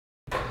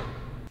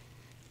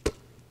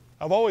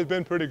I've always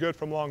been pretty good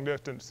from long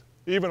distance,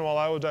 even while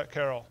I was at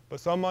Carroll,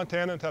 but some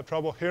Montanans have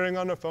trouble hearing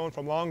on the phone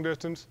from long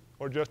distance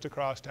or just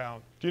across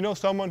town. Do you know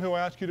someone who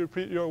asks you to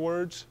repeat your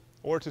words,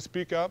 or to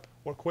speak up,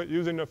 or quit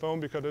using their phone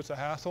because it's a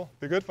hassle?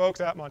 The good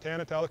folks at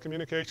Montana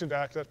Telecommunications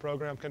Access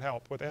Program can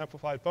help with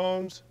amplified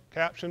phones,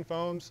 caption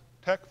phones,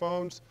 tech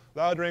phones,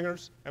 loud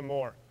ringers, and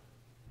more.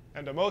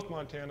 And to most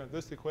Montana,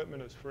 this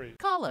equipment is free.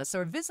 Call us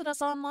or visit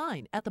us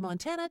online at the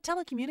Montana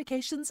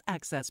Telecommunications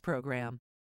Access Program.